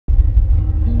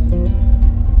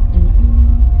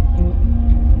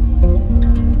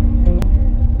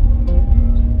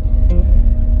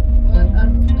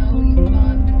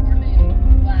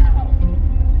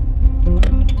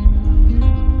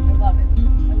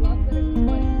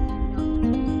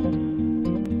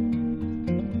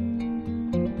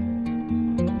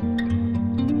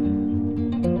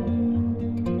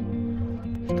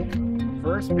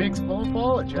big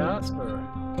snowfall at Jasper.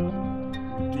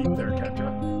 Deep there,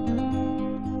 Kendra.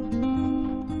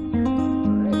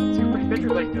 Alright, let's see how many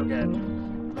pictures I can go get.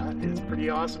 That is pretty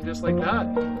awesome, just like that.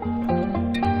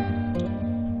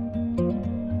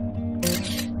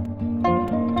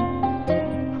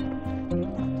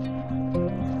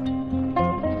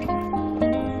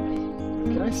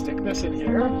 Can I stick this in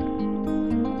here?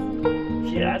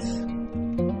 Yes.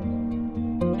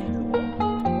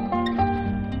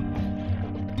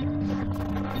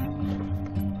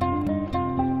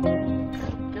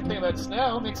 That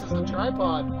snow makes us a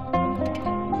tripod.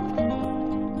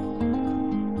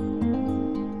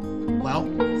 Well,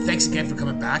 thanks again for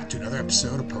coming back to another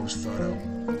episode of Poaps Photo.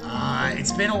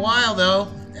 It's been a while though,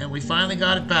 and we finally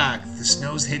got it back. The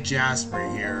snow's hit Jasper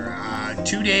here.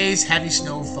 2 days, heavy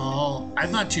snowfall.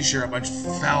 I'm not too sure how much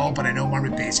fell, but I know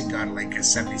Marmot Basin got like a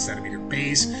 70 centimeter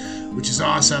base, which is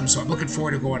awesome. So I'm looking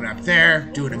forward to going up there,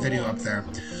 doing a video up there.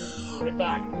 Put it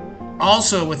back.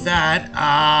 Also with that,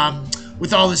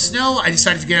 with all the snow, I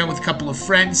decided to get out with a couple of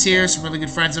friends here, some really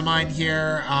good friends of mine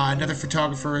here. Another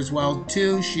photographer as well,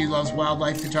 too. She loves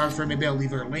wildlife photographer. Maybe I'll leave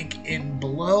her link in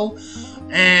below.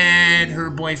 And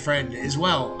her boyfriend as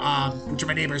well, which are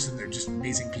my neighbors, and they're just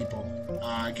amazing people.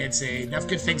 I can't say enough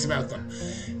good things about them.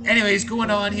 Anyways, going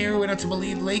on here, we went out to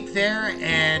Maligne Lake there,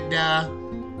 and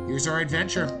here's our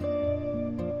adventure.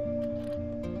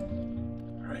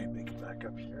 All right, make it back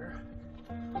up here.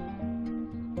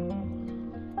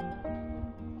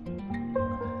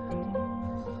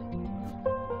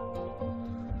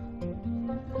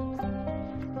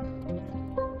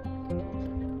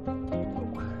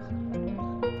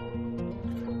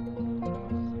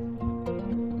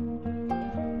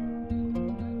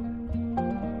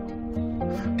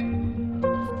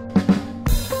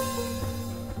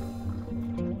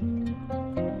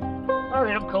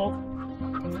 Alright, I'm cold.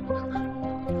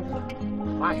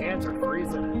 My hands are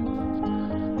freezing.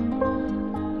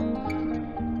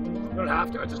 You don't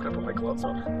have to, I just gotta put my gloves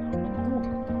on.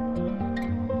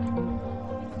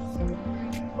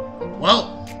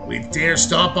 Well, we dare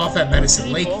stop off at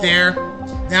Medicine Lake there.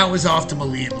 Now it was off to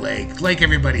Maligne Lake, like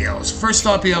everybody else. First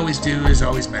stop we always do is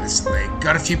always Medicine Lake.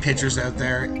 Got a few pictures out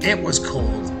there. It was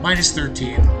cold,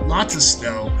 -13, lots of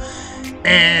snow.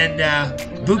 And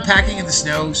boot packing in the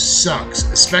snow sucks,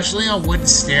 especially on wooden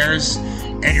stairs,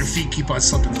 and your feet keep on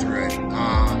slipping through it.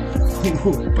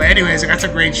 But anyways, I got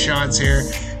some great shots here,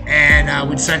 and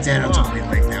we decided to head out to Maligne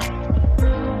Lake now.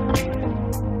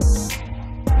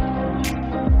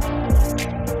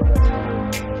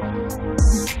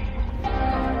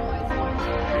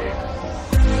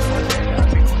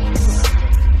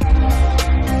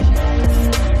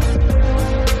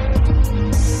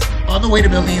 On the way to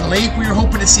Maligne Lake, we were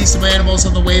hoping to see some animals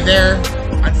on the way there.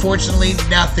 Unfortunately,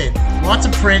 nothing. Lots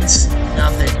of prints,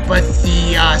 nothing. But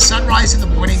the sunrise in the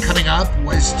morning coming up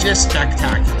was just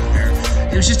spectacular there.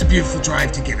 It was just a beautiful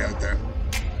drive to get out there.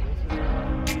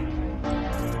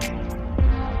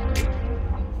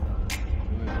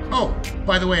 Oh,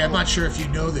 by the way, I'm not sure if you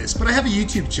know this, but I have a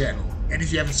YouTube channel. And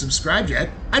if you haven't subscribed yet,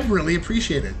 I'd really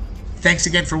appreciate it. Thanks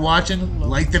again for watching.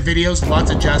 Like the videos. Lots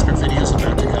of Jasper videos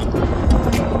about to come.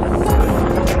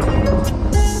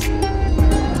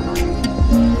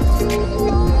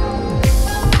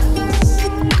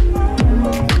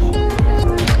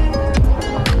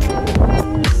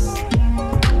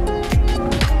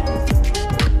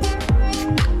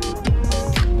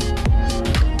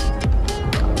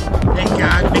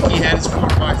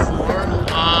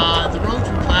 The roads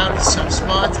were plowed in some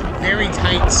spots, very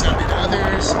tight in some in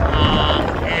others,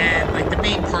 and like the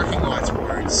main parking lots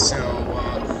weren't. So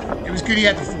it was good he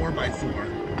had the 4x4.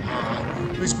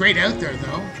 It was great out there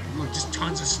though. Look, just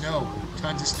tons of snow,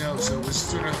 so it was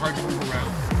sort of hard to move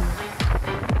around.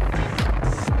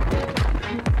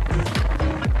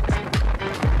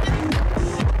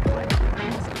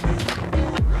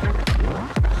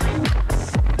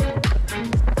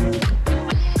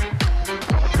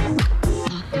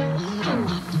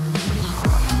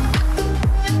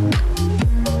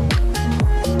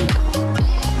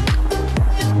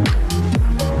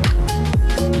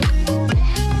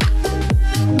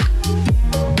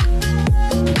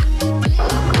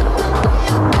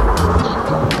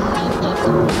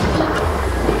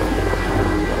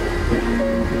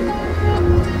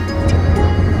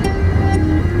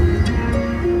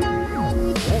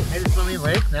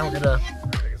 Now we're gonna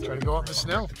try to go up the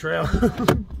snow trail.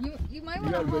 you might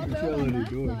want to hop out on that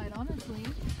side, honestly.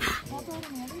 Hop out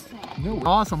on the other side. No,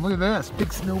 awesome, look at this.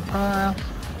 Big snow pile.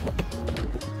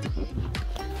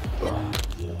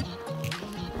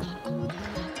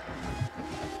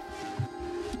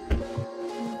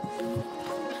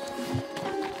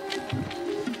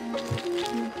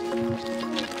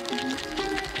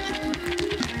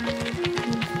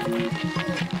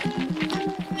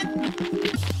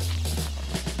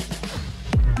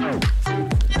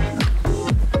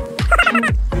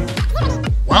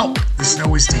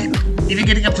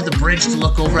 getting up to the bridge to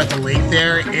look over at the lake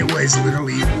there, it was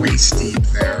literally waist deep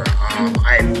there.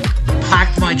 I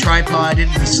packed my tripod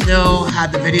into the snow,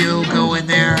 had the video go in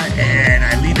there, and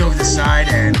I leaned over the side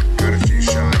and got a few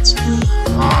shots.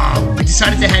 We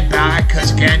decided to head back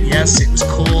because, again, yes, it was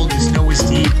cold, the snow was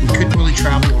deep, we couldn't really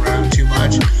travel around too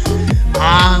much.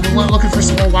 We went looking for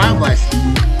some more wildlife.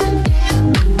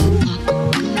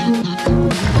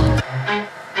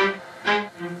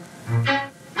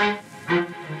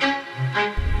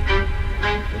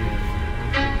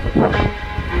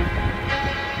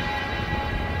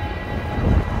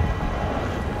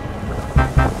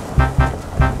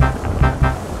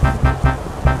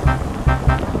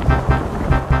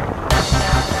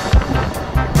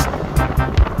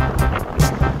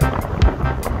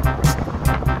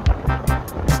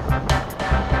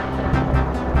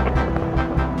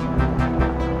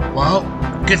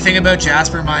 Good thing about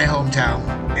Jasper, my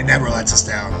hometown, it never lets us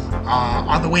down.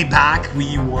 On the way back,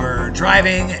 we were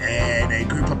driving and a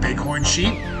group of bighorn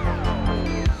sheep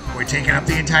were taking up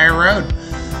the entire road.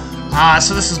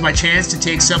 So this was my chance to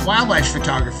take some wildlife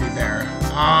photography there.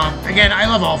 Again, I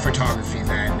love all photography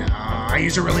then. I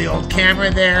use a really old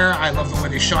camera there. I love the way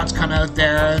the shots come out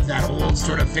there, that old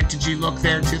sort of vintagey look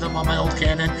there to them on my old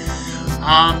Canon.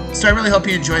 So I really hope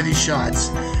you enjoy these shots.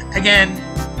 Again,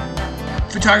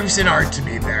 photography's an art to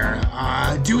me there.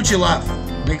 Do what you love.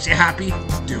 Makes you happy,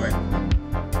 do it.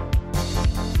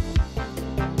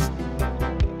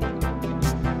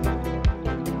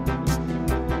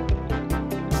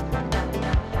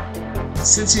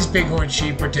 Since these bighorn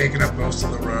sheep were taking up most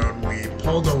of the road, we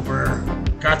pulled over,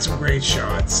 got some great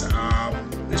shots.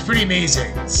 It was pretty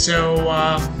amazing.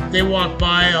 So they walked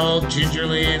by all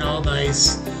gingerly and all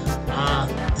nice.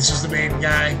 This was the main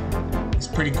guy. He's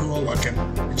pretty cool looking.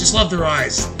 I just love their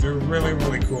eyes. They're really,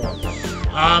 really cool.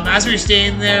 As we were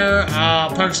staying there,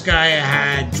 parks guy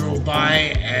had drove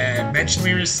by and mentioned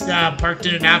we were parked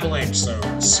in an avalanche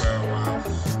zone. So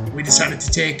we decided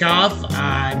to take off,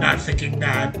 not thinking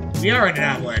that we are in an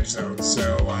avalanche zone.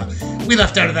 So we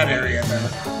left out of that area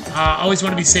there. Always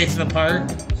want to be safe in the park.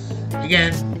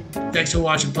 Again, thanks for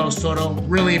watching Poaps Photo.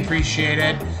 Really appreciate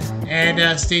it.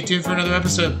 And stay tuned for another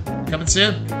episode. Coming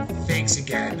soon. Thanks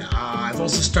again. I've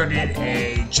also started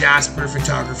a Jasper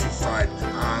photography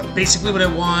fund. Basically what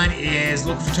I want is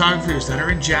local photographers that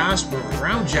are in Jasper,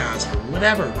 around Jasper,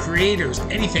 whatever, creators,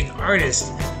 anything, artists,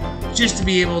 just to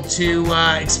be able to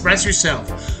express yourself.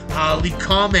 Leave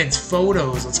comments,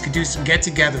 photos, let's do some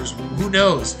get-togethers, who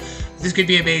knows. This could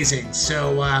be amazing.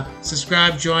 So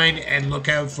subscribe, join, and look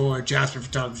out for Jasper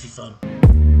Photography Fund.